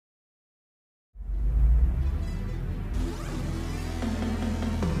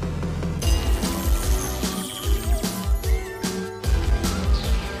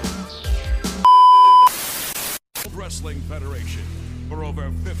Corporation. For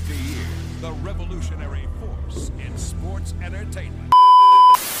over 50 years, the revolutionary force in sports entertainment.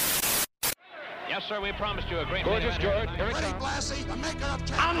 Yes, sir, we promised you a great Gorgeous George. Here it Freddie comes. Blassie, the maker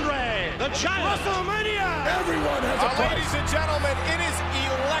of Andre, the giant. WrestleMania! Everyone has a price. Ladies and gentlemen, it is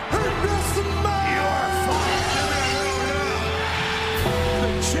electric. You're fired.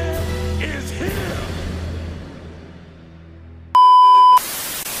 The champ is here.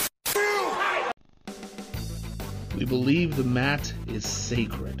 We believe the mat is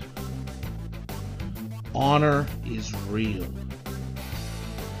sacred. Honor is real.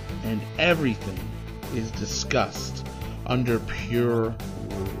 And everything is discussed under pure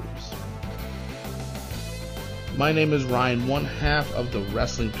rules. My name is Ryan, one half of the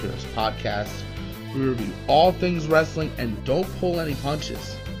Wrestling Purist podcast. We review all things wrestling and don't pull any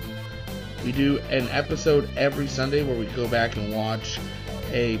punches. We do an episode every Sunday where we go back and watch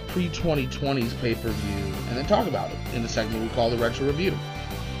a pre-2020s pay-per-view and then talk about it in the segment we call the Retro Review.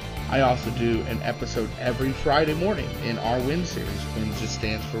 I also do an episode every Friday morning in our WIN series. WIN just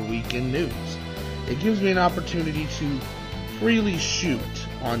stands for Weekend News. It gives me an opportunity to freely shoot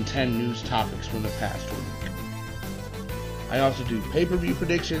on 10 news topics from the past week. I also do pay-per-view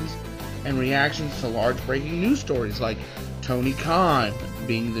predictions and reactions to large breaking news stories like Tony Khan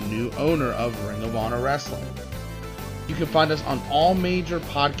being the new owner of Ring of Honor Wrestling. You can find us on all major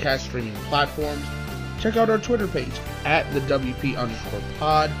podcast streaming platforms. Check out our Twitter page at the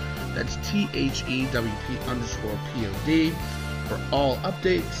WP_pod. That's THEWP_POD for all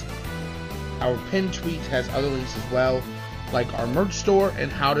updates. Our pinned tweet has other links as well, like our merch store and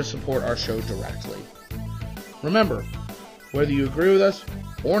how to support our show directly. Remember, whether you agree with us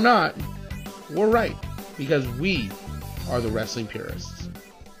or not, we're right, because we are the Wrestling Purists.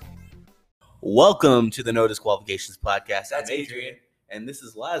 Welcome to the No Disqualifications Podcast. I'm Adrian, and this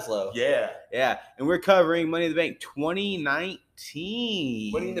is Laszlo. Yeah. And we're covering Money in the Bank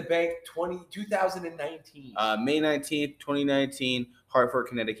 2019. Money in the Bank 2019. May 19th, 2019, Hartford,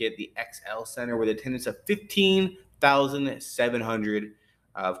 Connecticut, the XL Center with attendance of 15,700.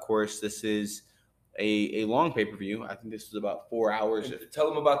 Of course, this is a long pay-per-view. I think this was about 4 hours. And tell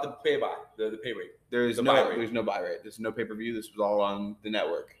them about the pay rate. There's The no buy rate. There's no buy rate. There's no pay-per-view. This was all on the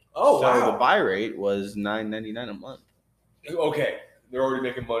network. Oh, so wow. the buy rate was $9.99 a month. Okay. They're already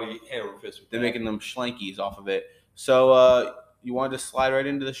making money hand over fist. They're making them schlankies off of it. So you want to just slide right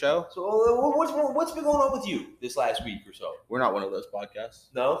into the show? So what's been going on with you this last week or so? We're not one of those podcasts.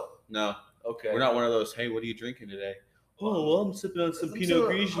 No? No. Okay. We're not one of those, hey, what are you drinking today? Oh, well, I'm sipping on some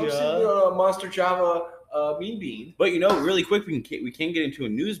Pinot I'm sipping Grigio. on a Monster Java Mean Bean. But, really quick, we can get into a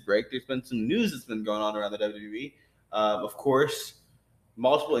news break. There's been some news that's been going on around the WWE. Of course,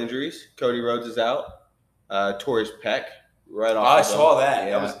 multiple injuries. Cody Rhodes is out. Tore his pec right off. I saw that.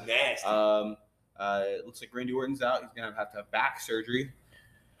 Yeah. That was nasty. It looks like Randy Orton's out. He's going to have back surgery.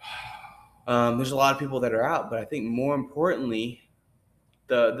 There's a lot of people that are out, but I think more importantly,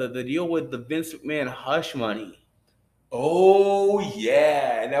 the deal with the Vince McMahon hush money. Oh,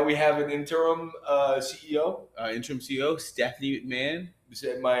 yeah. And now we have an interim CEO. Interim CEO, Stephanie McMahon.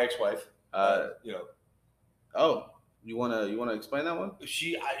 My ex-wife. Oh, you wanna explain that one?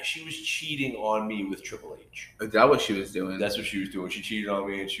 She was cheating on me with Triple H. Is that what she was doing? That's what she was doing. She cheated on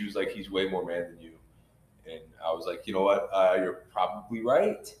me, and she was like, "He's way more man than you." And I was like, "You know what? You're probably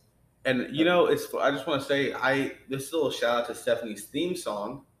right." And I just want to say, this is a little shout out to Stephanie's theme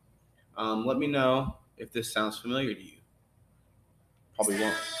song. Let me know if this sounds familiar to you. Probably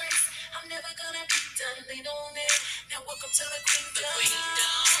won't. I'm never gonna be done. Lean on it. Now welcome to the queendom,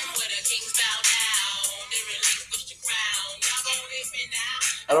 where the kings bow down. They relinquish the crown. Y'all gon' leave me now.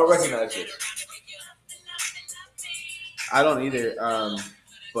 I don't recognize this. I don't either.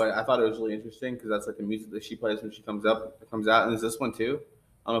 But I thought it was really interesting because that's like the music that she plays when she comes out. And is this one too?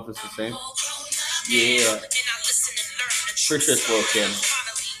 I don't know if it's the same. Yeah. Pretty sure it's Lil' Kim.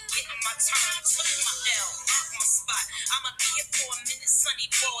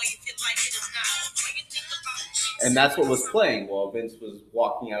 And that's what was playing while Vince was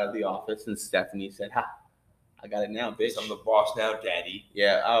walking out of the office, and Stephanie said, "Ha, I got it now, bitch. I'm the boss now, daddy."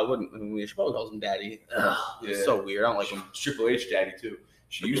 Yeah, I wouldn't. She probably calls him daddy. Ugh, Yeah. It's so weird. I don't like him. Triple H daddy too.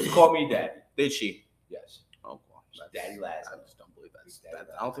 She used to call me daddy. Did she? Yes. Oh, well, Daddy Laz. I just don't believe that.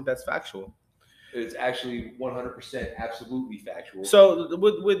 I don't think that's factual. It's actually 100% absolutely factual. So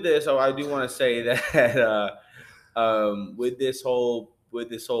with this, I do want to say that with this whole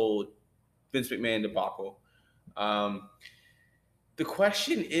Vince McMahon debacle, the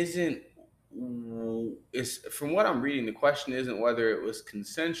question isn't from what I'm reading, the question isn't whether it was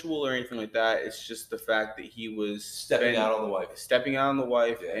consensual or anything like that. It's just the fact that he was stepping out on the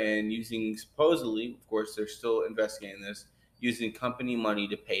wife and using, supposedly, of course, they're still investigating this, using company money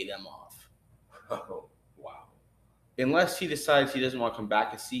to pay them off. Oh, wow. Unless he decides he doesn't want to come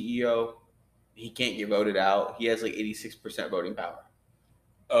back as CEO, he can't get voted out. He has like 86% voting power.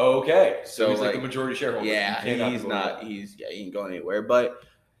 Okay, so So, he's like like, the majority shareholder. Yeah, He cannot he's be voted not. out. He ain't going anywhere. But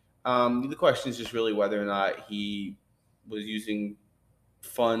the question is just really whether or not he was using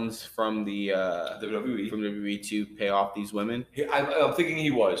funds from the WWE. from WWE to pay off these women. I'm thinking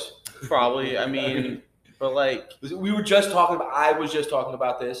he was. Probably. I mean, but like, We were just talking about. I was just talking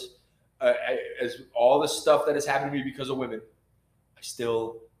about this. As all the stuff that has happened to me because of women, I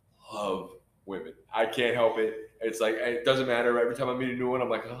still love women. I can't help it. It's like it doesn't matter. Every time I meet a new one, I'm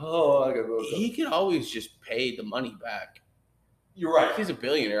like, oh, I gotta go. he could always just pay the money back. You're right. He's a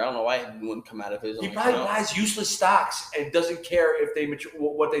billionaire. I don't know why it wouldn't come out of his He own probably account. buys useless stocks and doesn't care if they mature,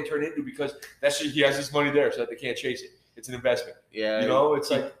 what they turn into because he has his money there so that they can't chase it. It's an investment. Yeah, You know,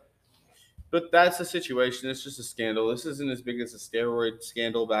 it's like But that's the situation. It's just a scandal. This isn't as big as a steroid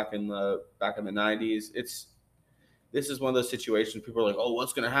scandal back in the 90s. This is one of those situations people are like, "Oh,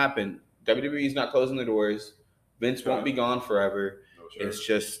 what's going to happen?" WWE's not closing the doors. Vince won't be gone forever. It's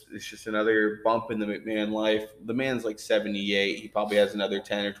just another bump in the McMahon life. The man's like 78. He probably has another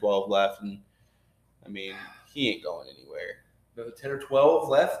 10 or 12 left, and I mean, he ain't going anywhere. another 10 or 12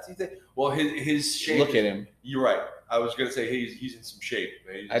 left. You think? Well, his shape. Look at him. You're right. I was gonna say he's in some shape.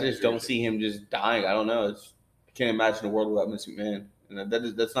 Man. I just don't see him just dying. I don't know. I can't imagine a world without Vince McMahon. And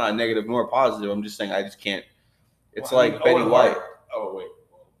that's not a negative nor a positive. I'm just saying I just can't. It's Well, I like mean, Betty Owen White. Hart- Oh wait.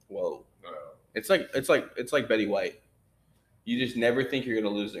 Whoa. No. It's like Betty White. You just never think you're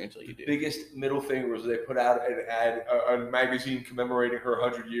gonna lose her until you do. Biggest middle finger was they put out an ad, a magazine commemorating her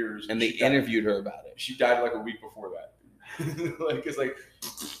 100 years, And they she died- interviewed her about it. She died like a week before that. Like it's like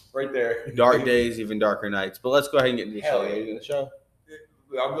right there. Dark days, even darker nights. But let's go ahead and get into the Hell show. yeah. Are you in the show?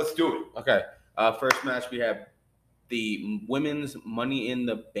 Let's do it. Okay. First match we have the women's Money in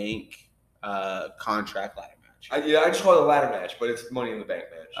the Bank contract ladder match. I just call it a ladder match, but it's Money in the Bank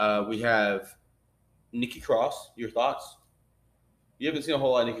match. We have Nikki Cross. Your thoughts? You haven't seen a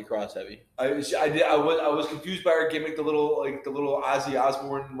whole lot of Nikki Cross, have you? I was confused by her gimmick, the little Ozzy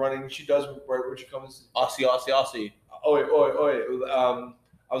Osbourne running. She does right when she comes. Aussie. Oh wait.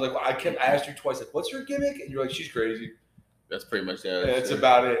 I was like, I asked you twice, like, what's her gimmick? And you're like, she's crazy. That's pretty much it. And that's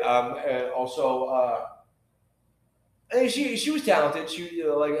about it. And also, and she was talented. She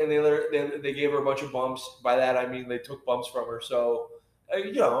and they gave her a bunch of bumps. By that I mean they took bumps from her. So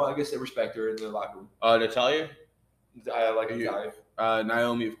I guess they respect her in the locker room. Natalia? I like You- Natalia.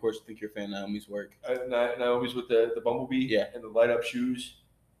 Naomi, of course. I think you're a fan of Naomi's work. Naomi's with the bumblebee, Yeah. and the light up shoes.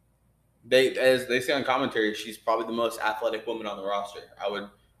 As they say on commentary, she's probably the most athletic woman on the roster.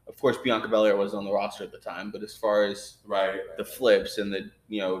 Of course, Bianca Belair was on the roster at the time, but as far as Right. the flips and the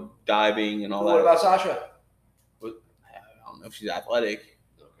diving and all What that, about Sasha? I don't know if she's athletic.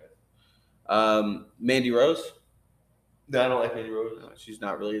 Okay. Mandy Rose, No, I don't like Mandy Rose. no, she's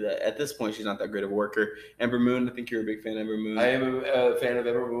not really that. At this point, she's not that great of a worker. Ember Moon, I think you're a big fan of Ember Moon. I am a fan of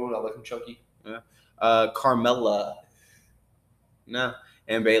Ember Moon. I like him chunky. Carmella, no,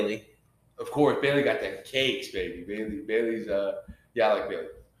 and Bailey. Of course, Bailey got them cakes, baby. Bailey's I like Bailey.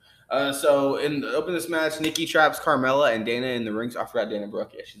 So in open this match, Nikki traps Carmella and Dana in the rings. I forgot Dana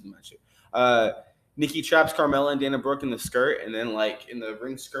Brooke. Yeah, she's in the match too. Nikki traps Carmella and Dana Brooke in the skirt, and then like in the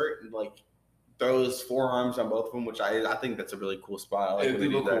ring skirt, and like throws forearms on both of them, which I think that's a really cool spot. I like It when they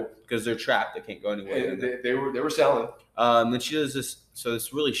did do look that because they're trapped; they can't go anywhere. And they were selling. Then she does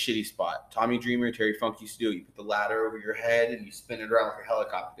this really shitty spot. Tommy Dreamer, Terry Funk used to do it. You put the ladder over your head and you spin it around like a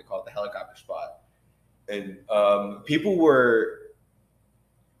helicopter. They call it the helicopter spot. And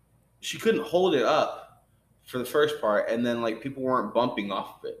She couldn't hold it up for the first part, and then like people weren't bumping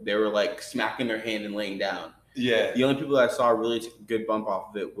off of it. They were like smacking their hand and laying down. yeah, The only people that I saw really take a good bump off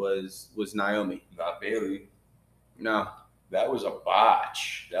of it was Naomi. not Bailey. No, That was a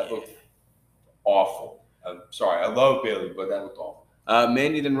botch. That looked awful. I'm sorry. I love Bailey, but that looked awful.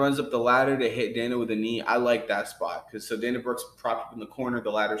 Mandy then runs up the ladder to hit Dana with a knee. I like that spot because Dana Brooks propped up in the corner.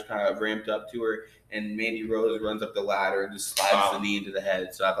 The ladder's kind of ramped up to her, and Mandy Rose runs up the ladder and just slides the knee into the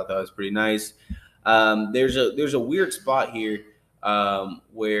head. So I thought that was pretty nice. There's a weird spot here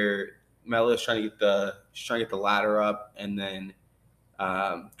where Carmella's trying to get the ladder up, and then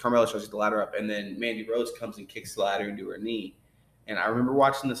Carmella's trying to get the ladder up, and then Mandy Rose comes and kicks the ladder into her knee. And I remember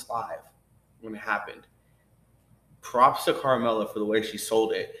watching this live when it happened. Props to Carmella for the way she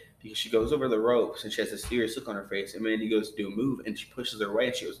sold it, because she goes over the ropes and she has a serious look on her face, and Mandy goes to do a move and she pushes her away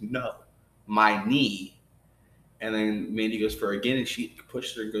and she goes, "No, my knee." And then Mandy goes for her again and she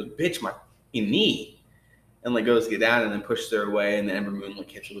pushes her and goes, "Bitch, my knee." And like goes to get down and then pushes her away, and then Ember Moon like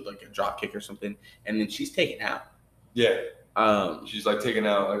hits her with like a drop kick or something, and then she's taken out. Yeah. She's like taken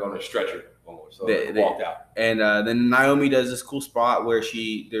out like on a stretcher almost. So They- walked out. And then Naomi does this cool spot where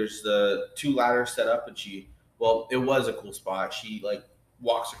there's the 2 ladders set up, and it was a cool spot. She like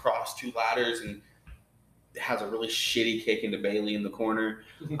walks across 2 ladders and has a really shitty kick into Bailey in the corner.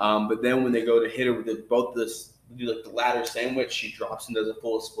 But then when they go to hit her with do like the ladder sandwich, she drops and does a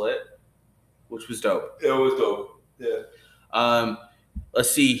full split, which was dope. It was dope. Yeah.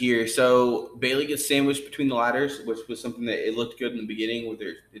 Let's see here. So Bailey gets sandwiched between the ladders, which was something that it looked good in the beginning.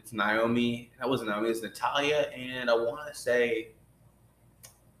 It's Naomi. That wasn't Naomi. It's Natalia, and I want to say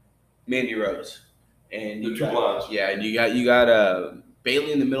Mandy Rose. And The 2 blondes. yeah, and you got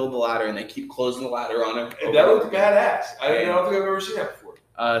Bailey in the middle of the ladder, and they keep closing the ladder on her. And that looked badass. I don't think I've ever seen that before.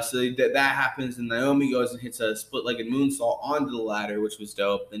 So that happens, and Naomi goes and hits a split-legged moonsault onto the ladder, which was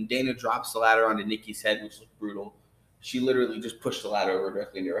dope. Then Dana drops the ladder onto Nikki's head, which looked brutal. She literally just pushed the ladder over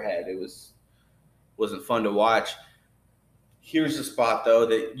directly into her head. It wasn't fun to watch. Here's the spot, though,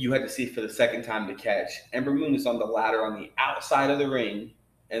 that you had to see for the second time to catch. Ember Moon is on the ladder on the outside of the ring,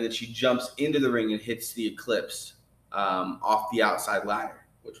 and then she jumps into the ring and hits the Eclipse off the outside ladder,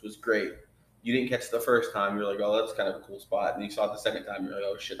 which was great. You didn't catch it the first time. You're like, oh, that's kind of a cool spot. And you saw it the second time. You're like,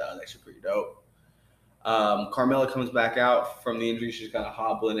 oh, shit, that was actually pretty dope. Carmella comes back out from the injury. She's kind of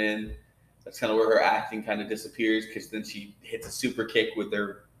hobbling in. That's kind of where her acting kind of disappears, because then she hits a super kick with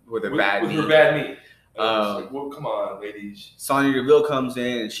her bad knee. With her bad knee. Well, come on, ladies. Sonya Deville comes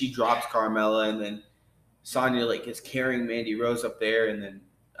in and she drops Carmella, and then Sonya is carrying Mandy Rose up there, and then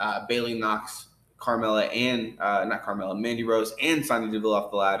Bailey knocks Mandy Rose and Sonya Deville off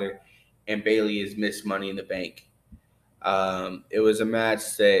the ladder, and Bailey is missed Money in the Bank. It was a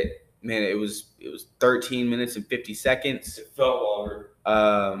match that, man, it was 13 minutes and 50 seconds. It felt longer.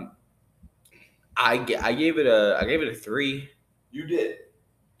 I gave it a 3. You did.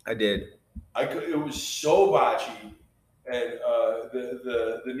 I did. It was so botchy, and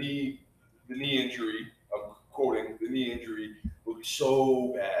the knee injury. I'm quoting, the knee injury looked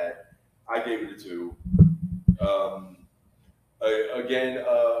so bad. I gave it a 2.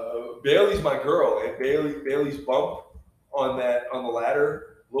 Bailey's my girl, and Bailey's bump on the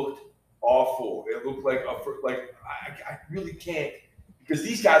ladder looked awful. It looked like I really can't, because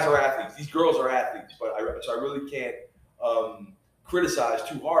these guys are athletes, these girls are athletes, so I really can't criticize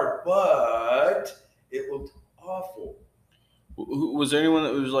too hard. But it looked awful. Was there anyone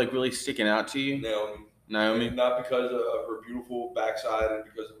that was really sticking out to you? Naomi? Not because of her beautiful backside and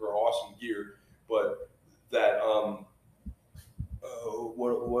because of her awesome gear, but that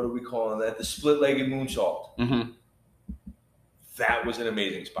what are we calling that? The split-legged moonsault. Mm-hmm. That was an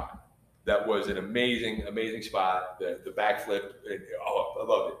amazing spot. That was an amazing spot. The backflip. I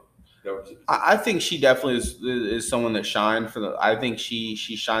loved it. I think she definitely is someone that shined I think she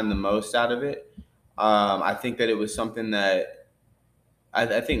shined the most out of it. I think that it was something that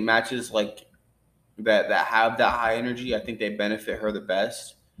I think matches like that have that high energy, I think they benefit her the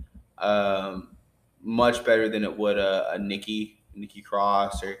best. Much better than it would a Nikki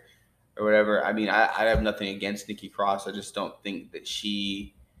Cross or whatever. I mean, I have nothing against Nikki Cross. I just don't think that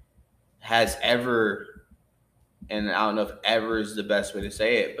she has ever, and I don't know if ever is the best way to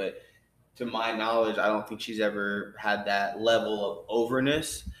say it, but to my knowledge, I don't think she's ever had that level of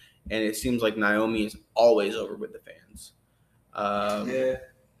overness. And it seems like Naomi is always over with the fans. Yeah.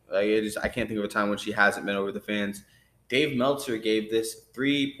 I can't think of a time when she hasn't been over the fans. Dave Meltzer gave this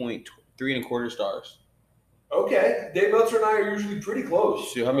 3.3 stars. Okay, Dave Meltzer and I are usually pretty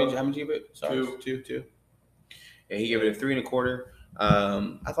close. So how many did you give it? Sorry, 2. 2. Yeah, he gave it a 3.25.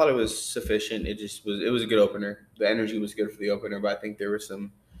 I thought it was sufficient. It was a good opener. The energy was good for the opener, but I think there were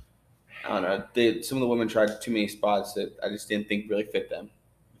some, I don't know, some of the women tried too many spots that I just didn't think really fit them,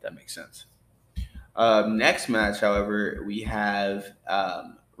 if that makes sense. Next match, however, we have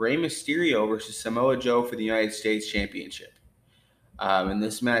Rey Mysterio versus Samoa Joe for the United States Championship. In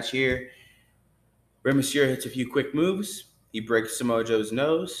this match here, Rey Mysterio hits a few quick moves. He breaks Samoa Joe's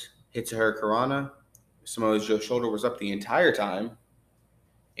nose, hits a Hurricanrana. Samoa Joe's shoulder was up the entire time.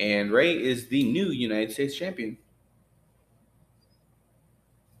 And Rey is the new United States champion.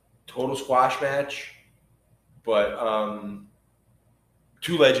 Total squash match, but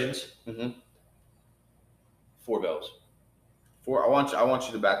 2 legends, 4 bells. I want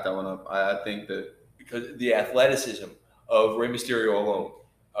you to back that one up. I think that Because the athleticism of Rey Mysterio alone,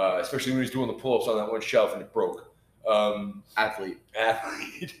 especially when he's doing the pull-ups on that one shelf and it broke. athlete.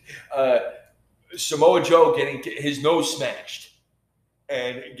 Samoa Joe getting his nose smashed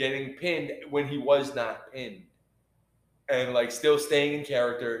and getting pinned when he was not pinned, and still staying in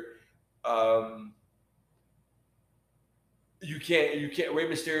character. You can't. Rey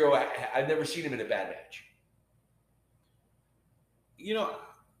Mysterio, I've never seen him in a bad match. You know,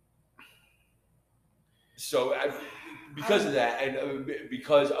 So because of that, and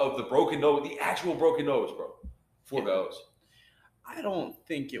because of the broken nose, the actual broken nose, bro, $4 bells. I don't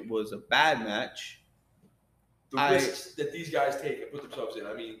think it was a bad match. The risks that these guys take and put themselves in.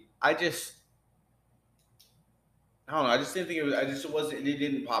 I mean, I don't know. I just didn't think it was. It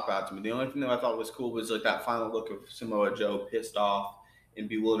didn't pop out to me. The only thing that I thought was cool was like that final look of Samoa Joe pissed off in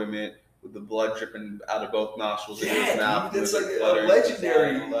bewilderment with the blood dripping out of both nostrils. Yeah, in his mouth. dude, that's with like the a blood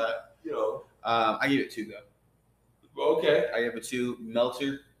legendary, and all that. you know. I give it 2 though. Okay. I give it 2.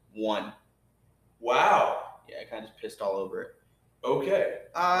 Meltzer 1. Wow. Yeah, I kind of just pissed all over it. Okay.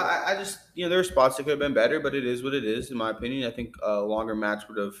 I just there are spots that could have been better, but it is what it is. In my opinion, I think a longer match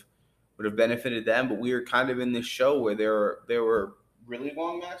would have benefited them. But we were kind of in this show where there were really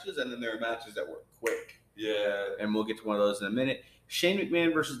long matches, and then there were matches that were quick. Yeah. And we'll get to one of those in a minute. Shane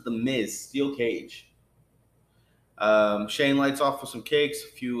McMahon versus The Miz, steel cage. Shane lights off with some kicks,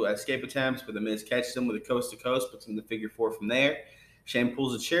 a few escape attempts, but The Miz catches him with a coast to coast, puts him in the figure 4 from there. Shane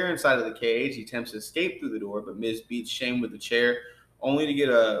pulls a chair inside of the cage. He attempts to escape through the door, but Miz beats Shane with the chair, only to get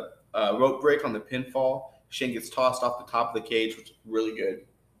a rope break on the pinfall. Shane gets tossed off the top of the cage, which is really good.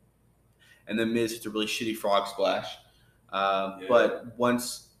 And then Miz hits a really shitty frog splash. But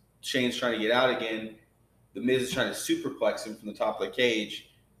once Shane's trying to get out again, the Miz is trying to superplex him from the top of the cage,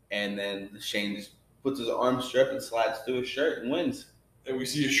 and then Shane just puts his arm strip and slides through his shirt and wins. And we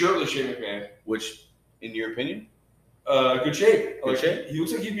see a shirtless Shane McMahon. Which, in your opinion? Good shape. Good shape? He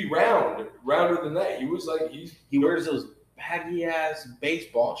looks like he'd be rounder than that. He was like He wears those baggy ass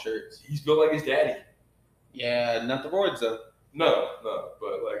baseball shirts. He's built like his daddy. Yeah, not the roids though. No, but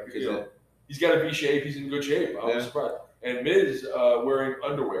like he's got a V shape. He's in good shape. I was surprised. And Miz wearing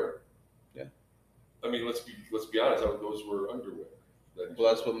underwear. Yeah. I mean, let's be honest. Those were underwear.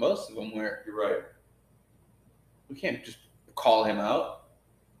 Well, that's what most of them wear. You're right. We can't just call him out.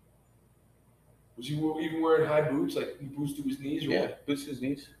 Was he even wearing high boots, like boots to his knees? Or what? Boots to his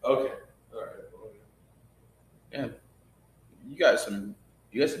knees. Okay. All right. Yeah. You got some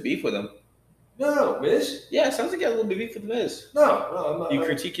beef with him. No, Miz? Yeah, it sounds like you got a little bit beef with Miz. No, I'm not. You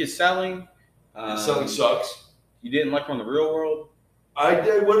critique his selling. His selling sucks. You didn't like him on the Real World. I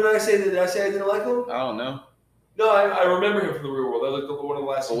did. What did I say? Did I say I didn't like him? I don't know. No, I remember him from the Real World. That was like one of the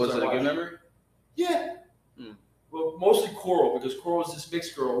last. But was it a I good watched. memory? Yeah. Well, mostly Coral, because Coral was this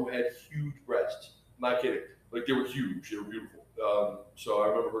mixed girl who had huge breasts. I'm not kidding. Like, they were huge. They were beautiful. So I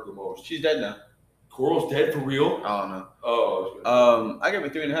remember her the most. She's dead now. Coral's dead for real? I don't know. Oh, I give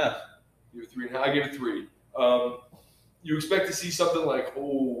it 3.5. You give it 3.5. I give it 3. You expect to see something like,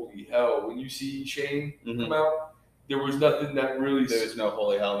 holy hell, when you see Shane come out, there was nothing that really. There was no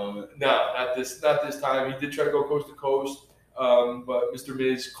holy hell moment. No, not this time. He did try to go coast to coast, but Mr.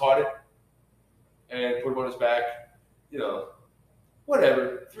 Miz caught it and put him on his back.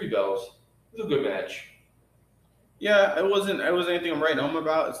 Whatever. 3 bells. It was a good match. Yeah, it wasn't anything I'm writing home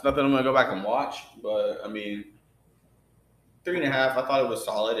about. It's nothing I'm gonna go back and watch. But I mean, 3.5. I thought it was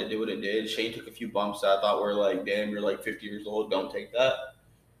solid. It did what it did. Shane took a few bumps that I thought were like, damn, you're like 50 years old. Don't take that.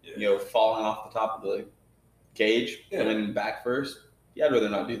 Yeah. Falling off the top of the cage and then back first. Yeah, I'd rather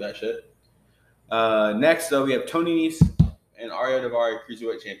not do that shit. Next, though, we have Tony Nese and Arya Daivari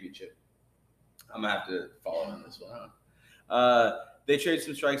Cruiserweight Championship. I'm gonna have to follow on this one. They trade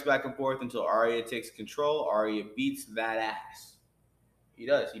some strikes back and forth until Arya takes control. Arya beats that ass. He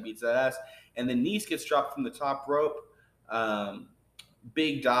does. He beats that ass. And then Nese gets dropped from the top rope.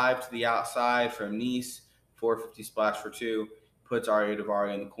 Big dive to the outside from Nese. 450 splash for 2. Puts Arya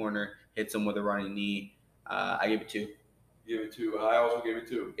Daivari in the corner. Hits him with a running knee. I give it 2. Give it 2. I also gave it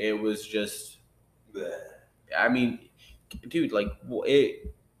 2. It was just. Bleh. I mean, dude, like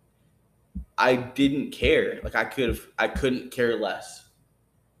it. I didn't care. Like I couldn't care less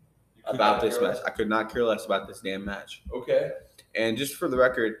about this match. I could not care less about this damn match. Okay. And just for the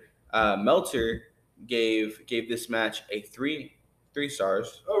record, Meltzer gave this match a 3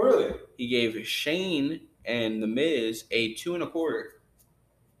 stars. Oh, really? He gave Shane and The Miz a 2.25.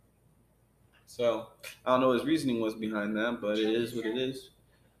 So I don't know what his reasoning was behind that, but it is what it is.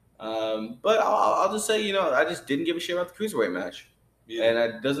 But I'll just say, I just didn't give a shit about the Cruiserweight match. Yeah. And I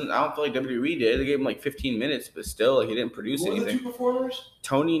don't feel like WWE did. They gave him like 15 minutes, but still, he didn't produce anything. Who were the 2 performers?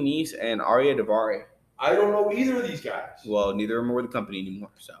 Tony Nese and Arya Daivari. I don't know either of these guys. Well, neither of them are with the company anymore.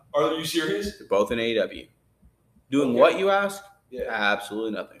 So are you serious? They're both in AEW. Doing what, you ask? Yeah.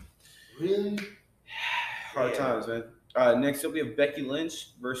 Absolutely nothing. Really? Hard times, man. Next up, we have Becky Lynch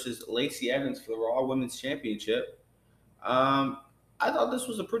versus Lacey Evans for the Raw Women's Championship. I thought this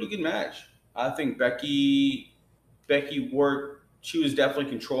was a pretty good match. I think Becky worked. She was definitely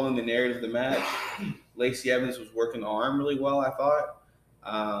controlling the narrative of the match. Lacey Evans was working the arm really well, I thought.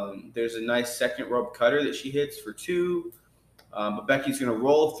 There's a nice second rope cutter that she hits for 2. But Becky's going to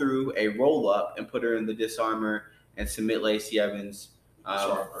roll through a roll-up and put her in the disarmor and submit Lacey Evans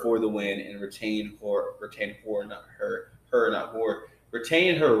for the win and retain her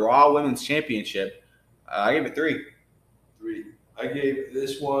Raw Women's Championship. I gave it 3. 3. I gave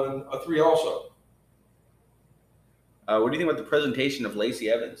this one a 3 also. What do you think about the presentation of Lacey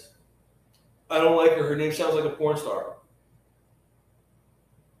Evans? I don't like her. Her name sounds like a porn star.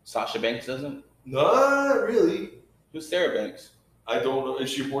 Sasha Banks doesn't? Not really. Who's Sarah Banks? I don't know. Is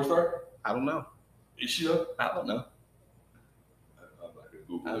she a porn star? I don't know. Is she though? I don't know. I'm not gonna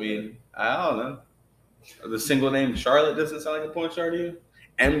Google I mean, I don't know. The single name Charlotte doesn't sound like a porn star to you?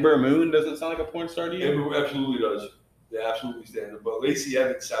 Ember Moon doesn't sound like a porn star to you? Ember absolutely does. They absolutely stand up. But Lacey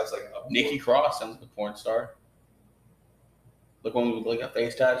Evans sounds like a Nikki Cross sounds like a porn star. Look, one with like a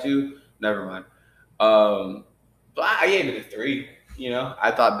face tattoo. Never mind. But I gave it a 3. You know,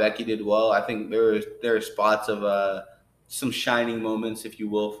 I thought Becky did well. I think there are spots of some shining moments, if you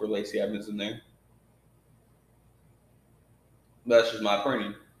will, for Lacey Evans in there. But that's just my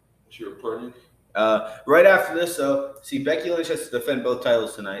opinion. Is she a opinion? Right after this, Becky Lynch has to defend both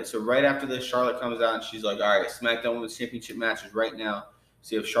titles tonight. So right after this, Charlotte comes out and she's like, all right, SmackDown Women's Championship matches right now.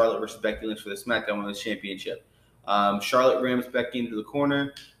 So you have Charlotte versus Becky Lynch for the SmackDown Women's Championship. Charlotte rams Becky into the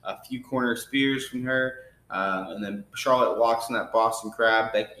corner, a few corner spears from her, and then Charlotte walks in that Boston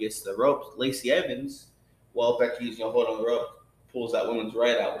Crab. Becky gets the ropes. Lacey Evans, while Becky's hold on the rope, pulls that woman's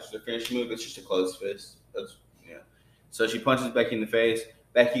right out, which is her finishing move. It's just a closed fist. So she punches Becky in the face.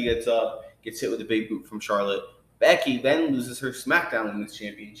 Becky gets up, gets hit with a big boot from Charlotte. Becky then loses her SmackDown Women's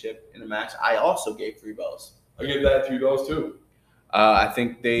Championship in a match I also gave 3 bells. I gave that 3 bells too. I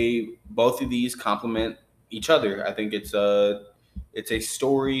think both of these complement each other. I think it's a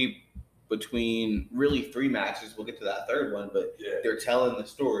story between really 3 matches. We'll get to that third one, but they're telling the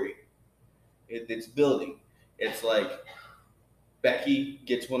story. It's building. It's like Becky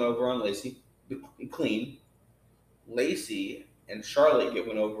gets one over on Lacey, clean. Lacey and Charlotte get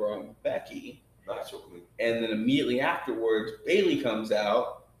one over on Becky. Not so clean. And then immediately afterwards, Bayley comes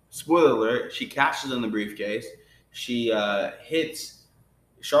out. Spoiler alert, she cashes in the briefcase. She hits,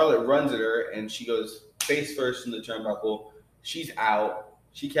 Charlotte runs at her, and she goes face first in the turnbuckle. She's out.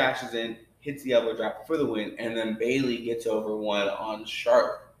 She cashes in, hits the elbow drop for the win, and then Bayley gets over one on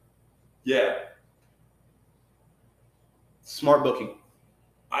Charlotte. Yeah. Smart booking.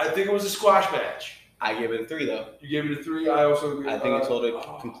 I think it was a squash match. I gave it a 3, though. You gave it a 3. I also agree. I think it told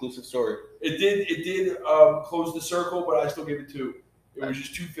a conclusive story. It did close the circle, but I still gave it 2. It was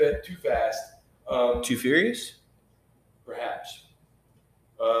just too fast. Too furious? Perhaps.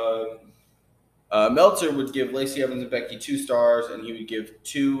 Meltzer would give Lacey Evans and Becky 2 stars, and he would give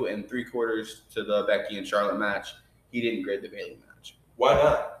 2 3/4 to the Becky and Charlotte match. He didn't grade the Bayley match. Why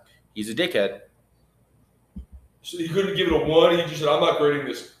not? He's a dickhead. So he couldn't give it a 1. He just said, "I'm not grading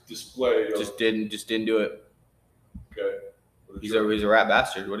this display." Just didn't do it. Okay. He's a rat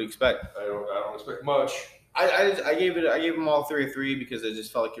bastard. What do you expect? I don't expect much. I gave him all 3 a 3 because I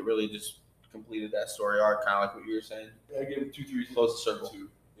just felt like it really just completed that story arc, kind of like what you were saying. Yeah, I gave him 2 3. Close the circle. 2.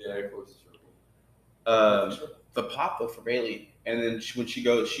 Yeah, I closed the circle. The pop though for Bayley, and then when she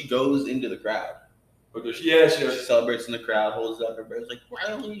goes into the crowd. She celebrates in the crowd, holds it up, everybody's like,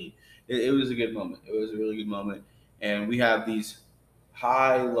 Riley. It was a good moment. It was a really good moment. And we have these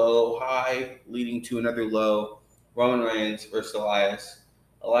high, low, high, leading to another low. Roman Reigns versus Elias.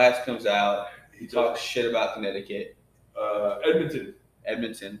 Elias comes out. He talks shit about Connecticut. Edmonton.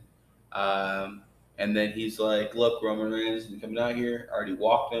 And then he's like, look, Roman Reigns is coming out here. I already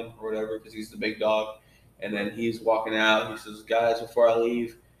walked him or whatever because he's the big dog. And then he's walking out. He says, guys, before I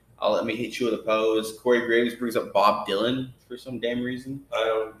leave, let me hit you with a pose. Corey Graves brings up Bob Dylan for some damn reason.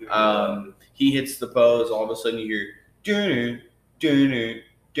 He hits the pose. All of a sudden you hear, dun dun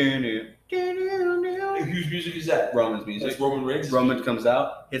dun dun. Whose music is that? Roman's music. That's Roman Reigns. Roman comes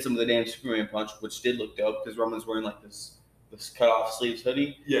out, hits him with a damn Superman punch, which did look dope because Roman's wearing like this cut off sleeves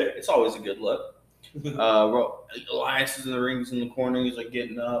hoodie. Yeah. It's always a good look. Elias is in the ring, he's in the corner, he's like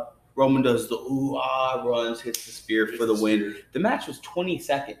getting up. Roman does the ooh-ah, runs, hits the spear for the win. The match was 20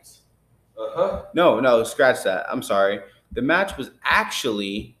 seconds. Uh-huh. No, scratch that. I'm sorry. The match was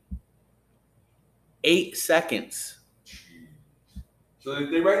actually 8 seconds. So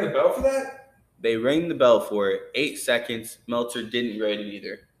they rang the bell for that? They rang the bell for it. 8 seconds. Meltzer didn't rate it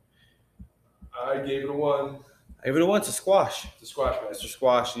either. I gave it a 1. I gave it a 1. It's a squash. It's a squash match. It's a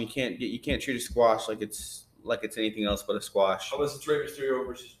squash, and you can't treat a squash like it's anything else but a squash. Unless it's Rey Mysterio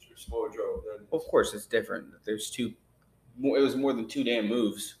versus Samoa Joe. Then Well, of course, it's different. There's 2. It was more than 2 damn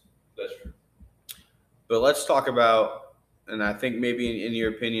moves. That's true. But let's talk about, and I think maybe in your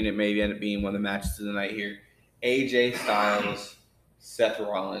opinion, it may end up being one of the matches of the night here. AJ Styles, Seth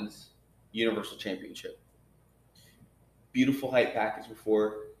Rollins, Universal Championship. Beautiful hype package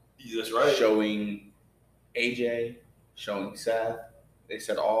before. That's right. Showing AJ, showing Seth. They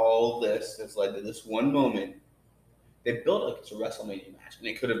said all this has led to this one moment. They built it like it's a WrestleMania match, and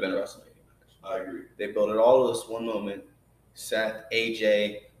it could have been a WrestleMania match. I agree. They built it all to this one moment. Seth,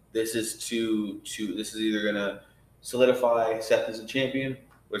 AJ. This is this is either gonna solidify Seth as a champion,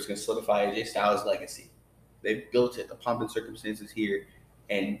 or it's gonna solidify AJ Styles' legacy. They built it. The pomp and circumstances here,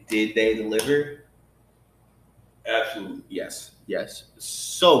 and did they deliver? Absolutely. Yes.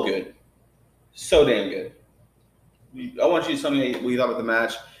 So good, so damn good. I want you to tell me what you thought about the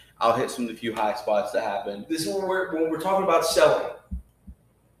match. I'll hit some of the few high spots that happened. This is when we're talking about selling.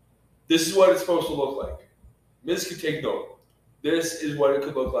 This is what it's supposed to look like. Miz could take note. This is what it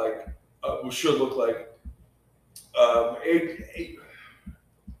could look like. Should look like.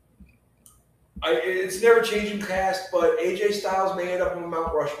 It's never changing cast, but AJ Styles may end up on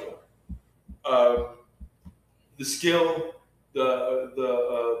Mount Rushmore. The skill,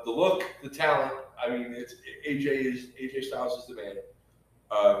 the look, the talent. I mean, AJ Styles is the man.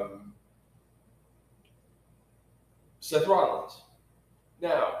 Seth Rollins.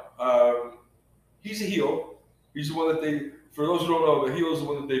 Now, he's a heel. He's the one that they. For those who don't know, the heel is the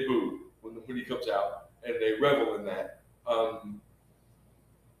one that they boo when he comes out, and they revel in that.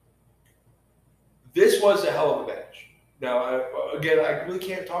 This was a hell of a match. Now, I really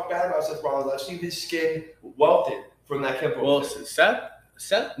can't talk bad about Seth Rollins. I've seen his skin welted from that Kempo. Well,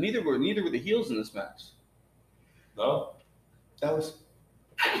 Seth, neither were the heels in this match. No, That was.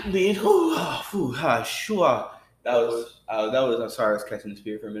 Sure. That was. I'm sorry, I was catching the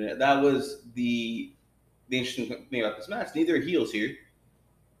spirit for a minute. That was the interesting thing about this match. Neither are heels here,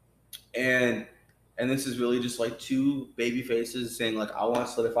 and this is really just like two baby faces saying like, I want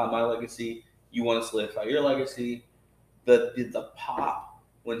to solidify my legacy. You want to solidify your legacy. The pop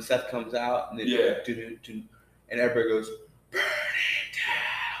when Seth comes out and then and everybody goes, burn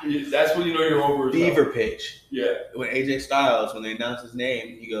it down. That's when you know you're over. Beaver pitch. Yeah. When AJ Styles, when they announce his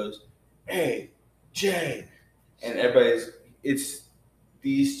name, he goes, AJ. And it's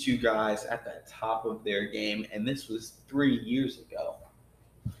these two guys at the top of their game. And this was 3 years ago.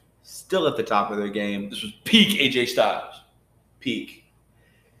 Still at the top of their game. This was peak AJ Styles. Peak.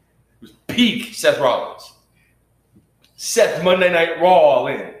 It was peak Seth Rollins. Seth Monday Night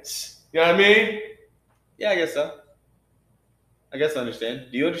Rollins. You know what I mean? Yeah, I guess so. I guess I understand.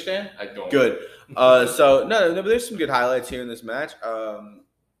 Do you understand? I don't. Good. So but there's some good highlights here in this match.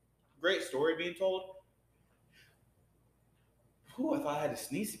 Great story being told. I thought I had to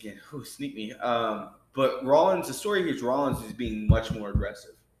sneeze again. Sneak me. But Rollins, the story here is Rollins is being much more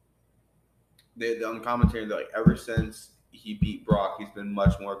aggressive. On the commentary, they're like, ever since he beat Brock, he's been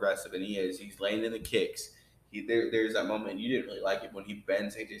much more aggressive, and he is. He's laying in the kicks. There's that moment you didn't really like it when he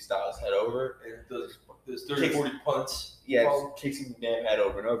bends AJ Styles' head over and does 30-40 punts. Yeah, just kicks him damn head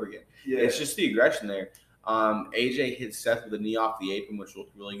over and over again. Yeah. It's just the aggression there. AJ hits Seth with a knee off the apron, which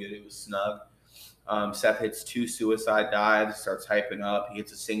looked really good. It was snug. Seth hits 2 suicide dives, starts hyping up. He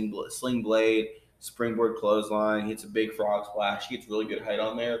hits a sling blade, springboard clothesline. He hits a big frog splash. He gets really good height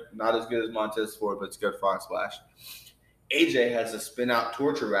on there. Not as good as Montez Ford, but it's a good frog splash. AJ has a spin-out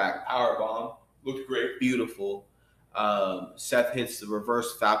torture rack powerbomb. Looked great. Beautiful. Seth hits the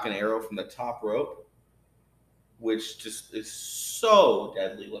reverse Falcon Arrow from the top rope, which just is so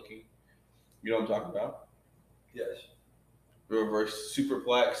deadly looking. You know what I'm talking about? Yes. Reverse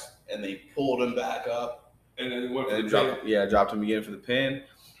superplex, and they pulled him back up. And then went for And the pin. dropped him again for the pin.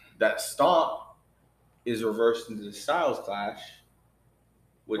 That stomp is reversed into the Styles Clash,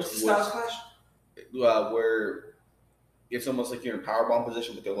 which What's the Styles Clash? Where it's almost like you're in powerbomb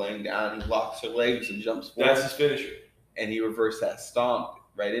position, but they're laying down. He locks their legs and jumps forward. That's his finisher. And he reversed that stomp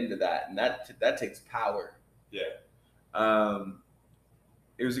right into that, and that takes power. Yeah.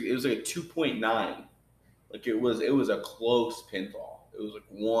 It was like a 2.9. Like it was a close pinfall. It was like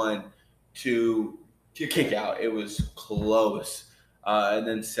 1, 2 kick out. It was close. And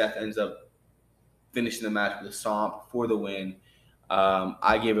then Seth ends up finishing the match with a stomp for the win.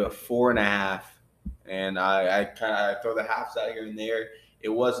 I gave it a 4.5, and I kind of throw the halves out here and there. It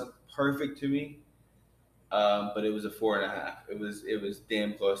wasn't perfect to me, but it was a 4.5. It was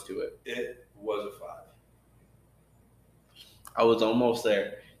damn close to it. It was a 5. I was almost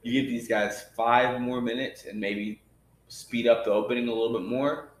there. You give these guys 5 more minutes and maybe speed up the opening a little bit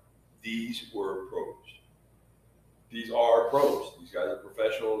more. These were pros. These are pros. These guys are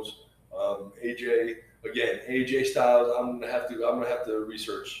professionals. AJ Again, AJ Styles. I'm gonna have to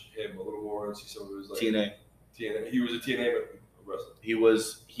research him a little more and see some of his TNA. TNA. He was a TNA wrestler.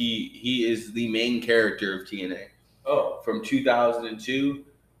 He is the main character of TNA. Oh, From 2002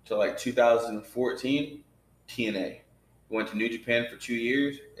 to like 2014, TNA. Went to New Japan for 2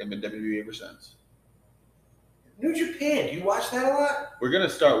 years and been WWE ever since. New Japan. Do you watch that a lot? We're gonna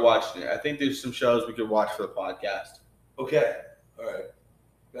start watching it. I think there's some shows we could watch for the podcast. Okay. All right.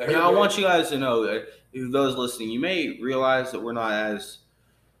 Now, I want you guys to know that those listening, you may realize that we're not as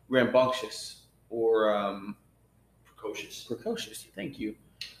rambunctious or precocious. Thank you.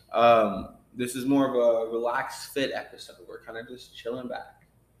 This is more of a relaxed fit episode. We're kind of just chilling back.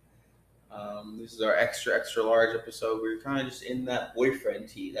 This is our extra large episode. We're kind of just in that boyfriend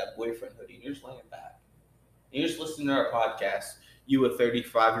tee, that boyfriend hoodie. And you're just laying back. And you're just listening to our podcast. You, a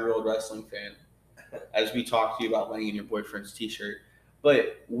 35-year-old wrestling fan, as we talk to you about laying in your boyfriend's t-shirt.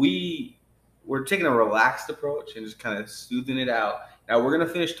 But we're taking a relaxed approach and just kind of smoothing it out. Now we're gonna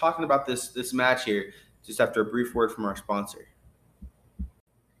finish talking about this match here just after a brief word from our sponsor.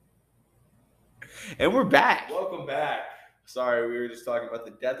 And we're back. Welcome back. Sorry, we were just talking about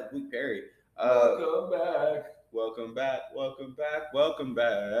the death of Luke Perry. Welcome back. Welcome back. Welcome back. Welcome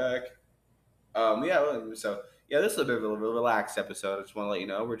back. This is a bit of a relaxed episode. I just want to let you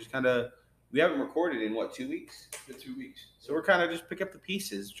know we haven't recorded in 2 weeks? It's been 2 weeks. So we're kind of just picking up the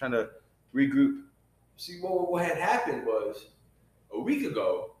pieces, trying to regroup. See, what had happened was a week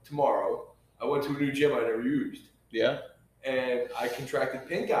ago, tomorrow, I went to a new gym I never used. Yeah. And I contracted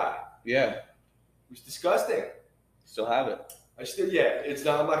pink eye. Yeah. It was disgusting. Still have it. It's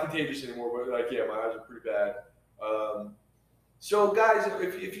not, I'm not contagious anymore, but my eyes are pretty bad. So guys,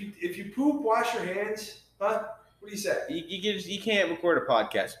 if you poop, wash your hands, huh? What do you say? You can't record a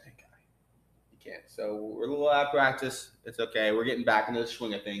podcast with pink eye. You can't. So we're a little out of practice. It's okay. We're getting back into the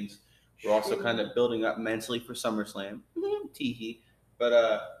swing of things. We're also kind of building up mentally for SummerSlam. Tee-hee.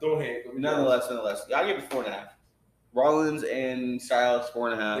 But Don't hate. nonetheless, I give it 4.5. Rollins and Styles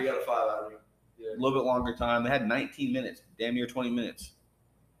 4.5. They got a 5 out of me. A little bit longer time. They had 19 minutes, damn near 20 minutes.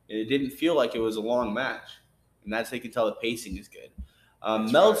 And it didn't feel like it was a long match. And that's how you can tell the pacing is good.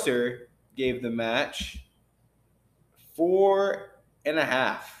 Meltzer gave the match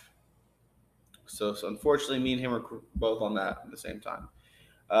 4.5. So unfortunately, me and him are both on that at the same time.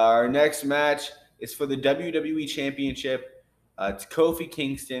 Our next match is for the WWE Championship. It's Kofi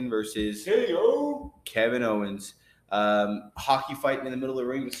Kingston versus Kevin Owens. Hockey fight in the middle of the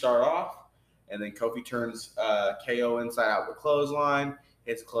ring to start off. And then Kofi turns KO inside out with a clothesline,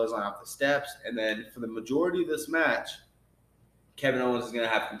 hits a clothesline off the steps. And then for the majority of this match, Kevin Owens is going to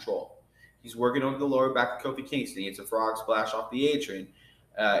have control. He's working over the lower back of Kofi Kingston. He hits a frog splash off the apron.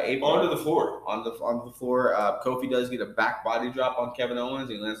 Onto the floor. On the floor. Kofi does get a back body drop on Kevin Owens.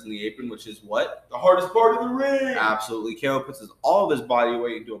 And he lands on the apron, which is what? The hardest part of the ring. Absolutely. KO puts all of his body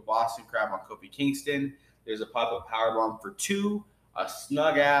weight into a Boston Crab on Kofi Kingston. There's a pop-up powerbomb for 2. A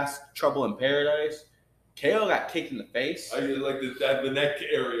snug-ass Trouble in Paradise. KO got kicked in the face. I like the neck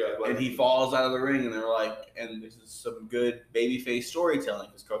area. And he falls out of the ring, and they're like, and this is some good babyface storytelling,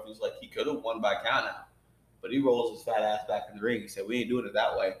 because Kofi's like, he could have won by count out. But he rolls his fat ass back in the ring. He said, we ain't doing it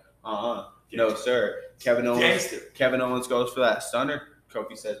that way. No, sir. Kevin Owens goes for that stunner.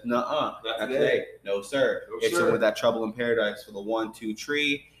 Kofi says, nuh-uh. Not today. No, sir. Hits him with that Trouble in Paradise for the 1-2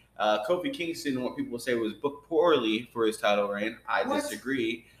 tree. Kofi Kingston, what people say, was booked poorly for his title reign. I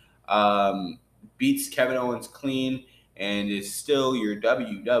disagree. Beats Kevin Owens clean and is still your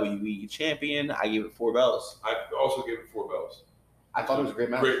WWE champion. I give it 4 bells. I also gave it 4 bells. I thought it was a great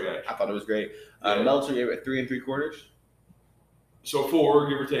match. I thought it was great. Meltzer gave it 3 3/4. So 4,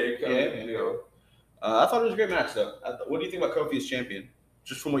 give or take. I thought it was a great match, though. What do you think about Kofi as champion?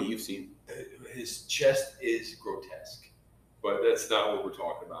 Just from what you've seen. His chest is grotesque. But that's not what we're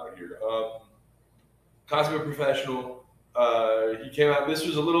talking about here. Consummate professional. He came out. This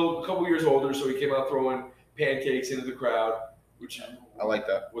was a couple years older, so he came out throwing pancakes into the crowd, which I like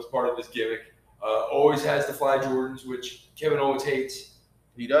that. Was part of his gimmick. Always has the fly Jordans, which Kevin Owens hates.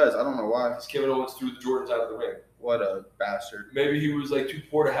 He does. I don't know why. Because Kevin Owens threw the Jordans out of the ring. What a bastard. Maybe he was too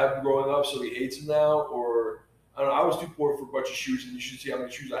poor to have them growing up, so he hates them now. Or I don't know. I was too poor for a bunch of shoes, and you should see how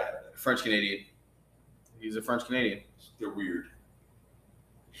many shoes I had. French Canadian. He's a French Canadian. They're weird.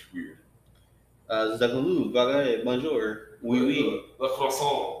 It's weird. Bonjour. Oui, oui. Le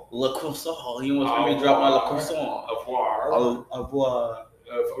croissant. Le croissant. He wants me to drop my le croissant. Au revoir. Au revoir.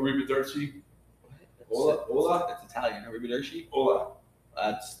 Arrivederci. Hola. Hola. That's Italian. Arrivederci. Hola.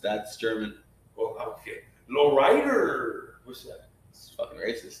 That's German. Well, okay. Low rider. What's that? It's fucking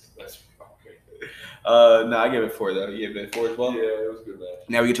racist. That's okay. No, I give it 4 though. You give it 4 as well. Yeah, it was a good match.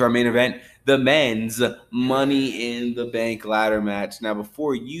 Now we get to our main event, the men's Money in the Bank ladder match. Now,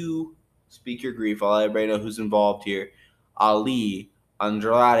 before you speak your grief, I'll let everybody know who's involved here. Ali,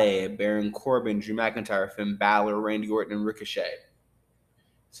 Andrade, Baron Corbin, Drew McIntyre, Finn Balor, Randy Orton, and Ricochet.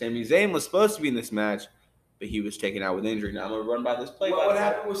 Sami Zayn was supposed to be in this match, but he was taken out with injury. Now I'm going to run by this play. What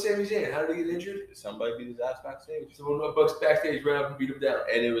happened with Sami Zayn? How did he get injured? Somebody beat his ass backstage. Someone Bucks backstage ran up and beat him down.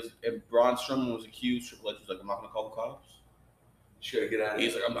 And Braun Strowman was accused. Triple H was like, I'm not going to call the cops. Just gotta get out of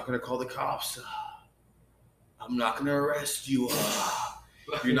He's here. like, I'm not going to call the cops. I'm not going to arrest you.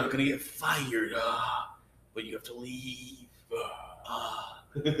 You're not going to get fired. But you have to leave.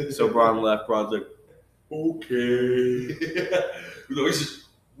 So Braun left. Braun's like, okay. No, he's just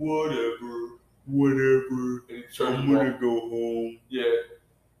whatever. and he I'm going to go home. Yeah.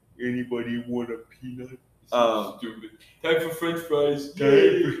 Anybody want a peanut? Stupid. Time for French fries.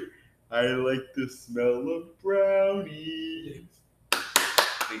 I like the smell of brownies.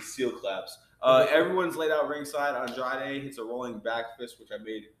 They seal claps. Everyone's laid out ringside. Andrade hits a rolling back fist, which I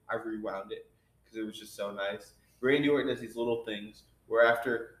rewound it because it was just so nice. Randy Orton does these little things where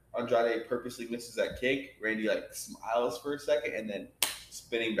after Andrade purposely misses that kick, Randy like smiles for a second and then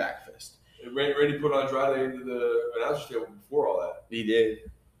spinning back fist. And Randy put Andrade into the announcer's table before all that. He did.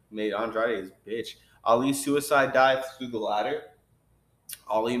 Made Andrade his bitch. Ali suicide dives through the ladder.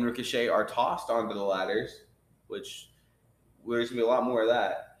 Ali and Ricochet are tossed onto the ladders, which there's going to be a lot more of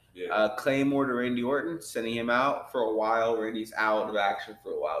that. Yeah. Claymore to Randy Orton, sending him out for a while. Randy's out of action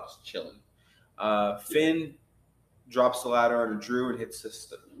for a while, just chilling. Finn drops the ladder onto Drew and hits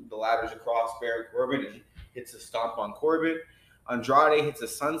the ladders across Baron Corbin and hits a stomp on Corbin. Andrade hits a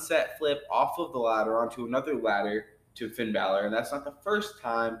sunset flip off of the ladder onto another ladder to Finn Balor, and that's not the first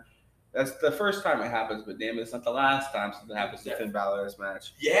time. That's the first time it happens, but damn it, it's not the last time something happens to Finn Balor in this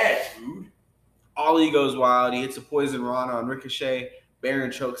match. Yeah, dude. Ali goes wild. He hits a poison rana on Ricochet.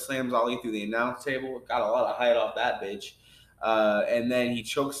 Baron choke slams Ali through the announce table. Got a lot of height off that bitch. And then he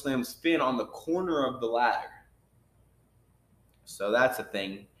choke slams Finn on the corner of the ladder. So that's a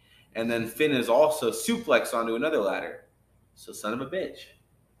thing. And then Finn is also suplexed onto another ladder. So son of a bitch.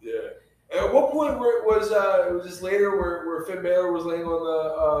 Yeah. And at what point where it was this later where Finn Balor was laying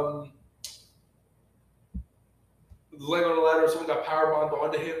on the ladder and someone got powerbombed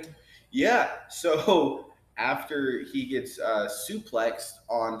onto him? Yeah. So after he gets suplexed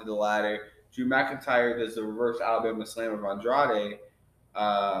onto the ladder, Drew McIntyre does the reverse Alabama slam of Andrade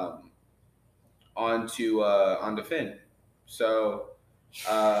onto Finn. So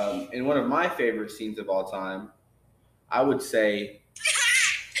in one of my favorite scenes of all time, I would say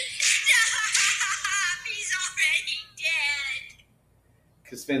He's already dead.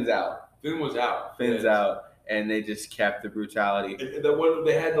 because Finn's out. Finn was out. Finn's Yeah. out, and they just kept the brutality. And then when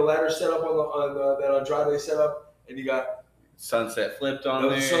they had the ladder set up on that Andrade set up, and he got Sunset flipped on the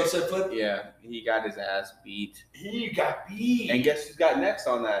there. sunset flip, Yeah, he got his ass beat. he got beat. And guess who's got next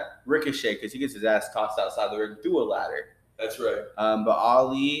on that? Ricochet, because he gets his ass tossed outside the ring through a ladder. That's right. But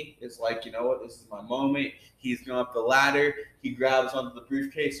Ali is like, you know what? This is my moment. He's going up the ladder. He grabs onto the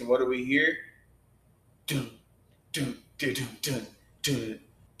briefcase, and what do we hear? Dun, dun, dun, dun, dun, dun,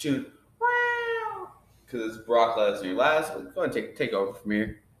 dun. Wow. Because it's Brock Lesnar. Go ahead and take over from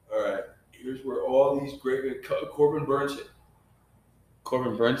here. All right. Here's where all these great Corbin Burns.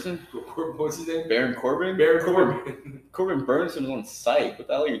 Corbin Burnson? What's his name? Baron Corbin? Baron Corbin. Corbin Burnson was on Psych. What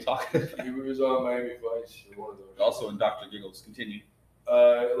the hell are you talking about? He was on Miami Vice or one of those. Also in Dr. Giggles. Continue.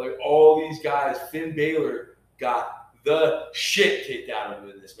 Like all these guys, Finn Balor got the shit kicked out of him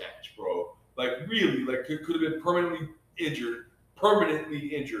in this match, bro. Like really, like could have been permanently injured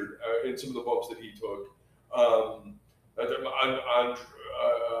in some of the bumps that he took.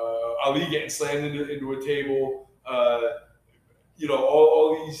 Ali getting slammed into a table.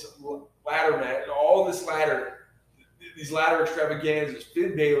 All these these ladder extravaganzas.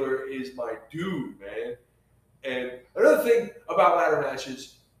 Finn Balor is my dude, man. And another thing about ladder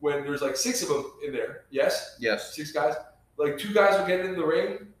matches, when there's like 6 of them in there, yes, Yes. 6 guys, like 2 guys will get in the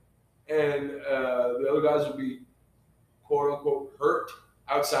ring, and the other guys will be quote unquote hurt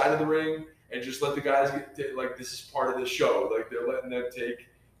outside of the ring, and just let the guys get like this is part of the show. Like they're letting them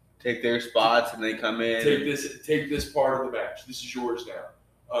Take their spots and they come in. take this part of the match. This is yours now.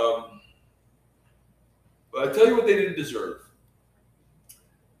 But I tell you what they didn't deserve.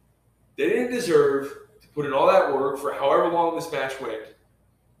 They didn't deserve to put in all that work for however long this match went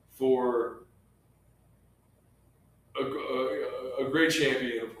for a great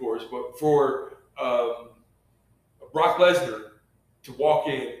champion, of course, but for Brock Lesnar to walk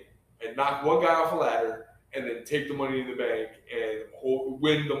in and knock one guy off a ladder and then take the Money in the Bank and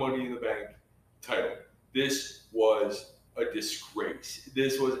win the Money in the Bank title. This was a disgrace.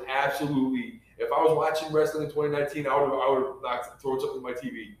 This was absolutely. If I was watching wrestling in 2019, I would have thrown something in my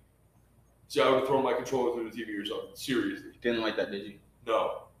TV. So I would have thrown my controller through the TV or something. Seriously. Didn't like that, did you?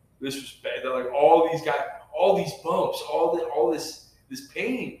 No. This was bad. They're like all these guys, all these bumps, all this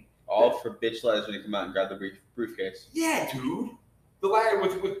pain. All for bitch letters when you come out and grab the briefcase. Yeah, dude. The ladder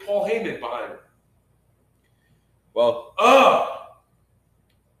with Paul Heyman behind him. Well,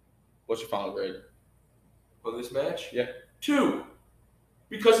 what's your final grade? On this match? Yeah. 2.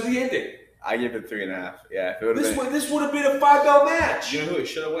 Because of the ending. I give it 3.5. Yeah, if it would have been. This would have been a 5-belt match. You know who it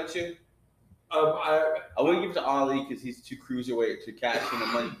should have went to? I wouldn't give it to Ali because he's too cruiserweight to cash in the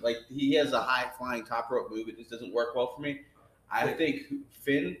money. Like, he has a high flying top rope move. It just doesn't work well for me. I think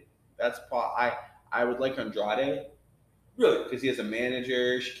Finn. I would like Andrade. Really? Because he has a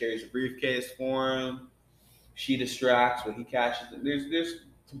manager. She carries a briefcase for him. She distracts when he cashes. There's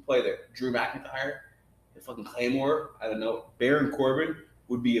some play there. Drew McIntyre, the fucking Claymore. I don't know. Baron Corbin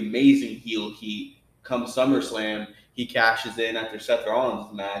would be amazing heel heat. Come SummerSlam, he cashes in after Seth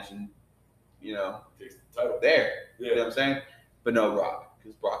Rollins' match and, takes the title. there. Yeah. You know what I'm saying? But no Brock,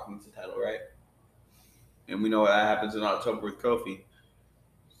 because Brock needs the title, right? And we know what happens in October with Kofi.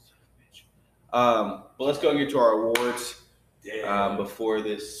 But let's go and get to our awards. Damn. Before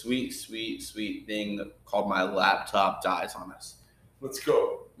this sweet thing called my laptop dies on us. Let's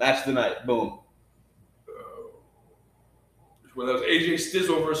go. Match of the night. Boom. Well, that was AJ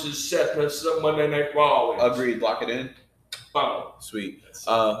Stizzle versus Seth Monday Night Raw. Agreed. Lock it in. Wow. Sweet.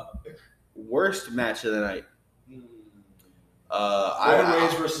 Worst match of the night. Roman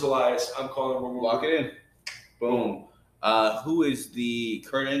Reigns versus Elias. I'm calling Roman. Lock it in. Boom. Who is the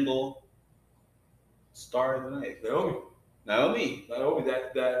Kurt Angle star of the night? Naomi.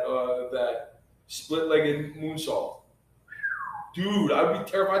 That split-legged moonsault. Dude, I'd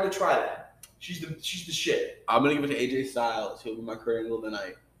be terrified to try that. She's the shit. I'm gonna give it to AJ Styles. He'll be my Kurt Angle of the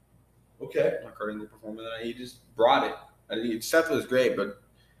night. Okay. My Kurt Angle performer of the night. He just brought it. Seth was great, but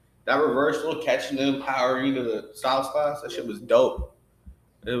that reverse little catching him, powering into the Styles class, that shit was dope.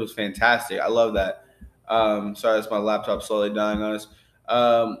 It was fantastic. I love that. Sorry, that's my laptop slowly dying on us.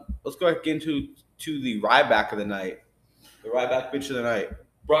 Let's go ahead and get into the Ryback of the night. The Ryback bitch of the night.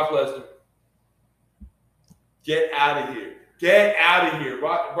 Brock Lesnar. Get out of here. Get out of here.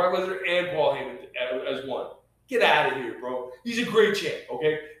 Brock Lesnar and Paul Heyman as one. Get out of here, bro. He's a great champ,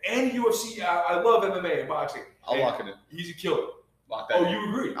 okay? And UFC, I love MMA and boxing. I'll lock it in. He's a killer. Lock that in. You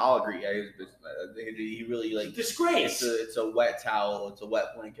agree? I'll agree. Yeah, he really, like... Disgrace. It's a wet towel. It's a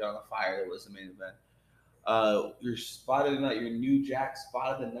wet blanket on the fire. That was the main event. Your spot of the night, your New Jack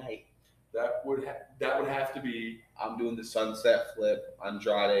spot of the night. That would have to be... I'm doing the sunset flip,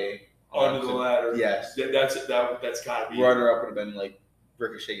 Andrade. Under the ladder. Yes. That's got to be... Runner-up would have been, like,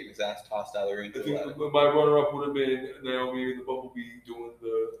 Ricochet getting his ass tossed out of the ring. I think my runner-up would have been Naomi and the Bumblebee doing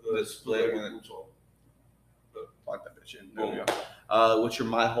the split. Lock that bitch in. There we go. What's your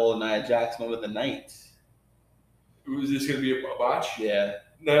My Whole Nia Jax moment of the night? Was this going to be a botch? Yeah.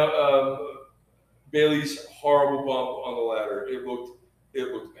 Now, Bayley's horrible bump on the ladder. It looked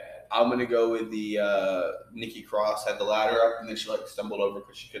bad. I'm gonna go with the Nikki Cross had the ladder up and then she like stumbled over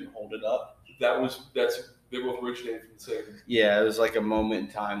because she couldn't hold it up. They both originated from the same. Yeah, it was like a moment in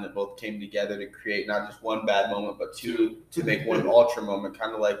time that both came together to create not just one bad moment, but two to make one ultra moment,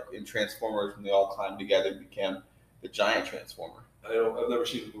 kind of like in Transformers when they all climbed together and became the giant Transformer. I've never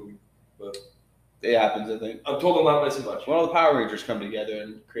seen the movie, but it happens. I think I'm told I'm not missing much. One of the Power Rangers come together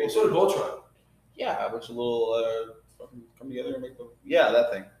and create. Well, so did Voltron. Yeah, a bunch of little come together and make them. Yeah,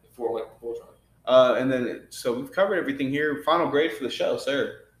 that thing. For like Voltron. And then, so we've covered everything here. Final grade for the show,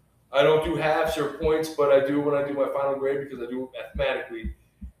 sir. I don't do halves or points, but I do when I do my final grade because I do it mathematically.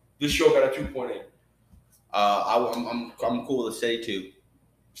 This show got a 2.8. I'm cool with a steady 2.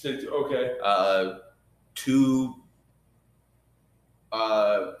 Steady 2, okay. 2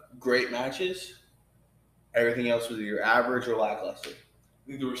 great matches. Everything else was either average or lackluster. I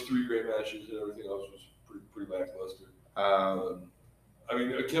think there was 3 great matches and everything else was pretty lackluster. I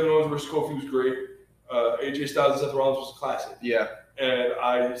mean, Kevin Owens versus Kofi was great. AJ Styles and Seth Rollins was a classic. Yeah. And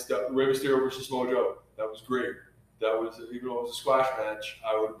Rey Mysterio versus Samoa Joe. That was great. That was, even though it was a squash match,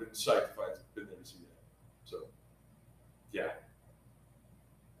 I would have been psyched if I had been there to see that. So, yeah.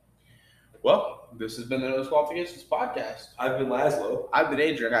 Well, this has been the No Disqualifications podcast. I've been Laszlo. I've been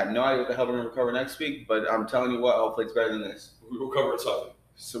Adrian. I got no idea what the hell we're going to cover next week, but I'm telling you what, hopefully it's better than this. We will cover something.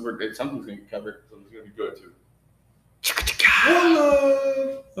 So something's going to be covered. Something's going to be good, too. One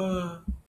love.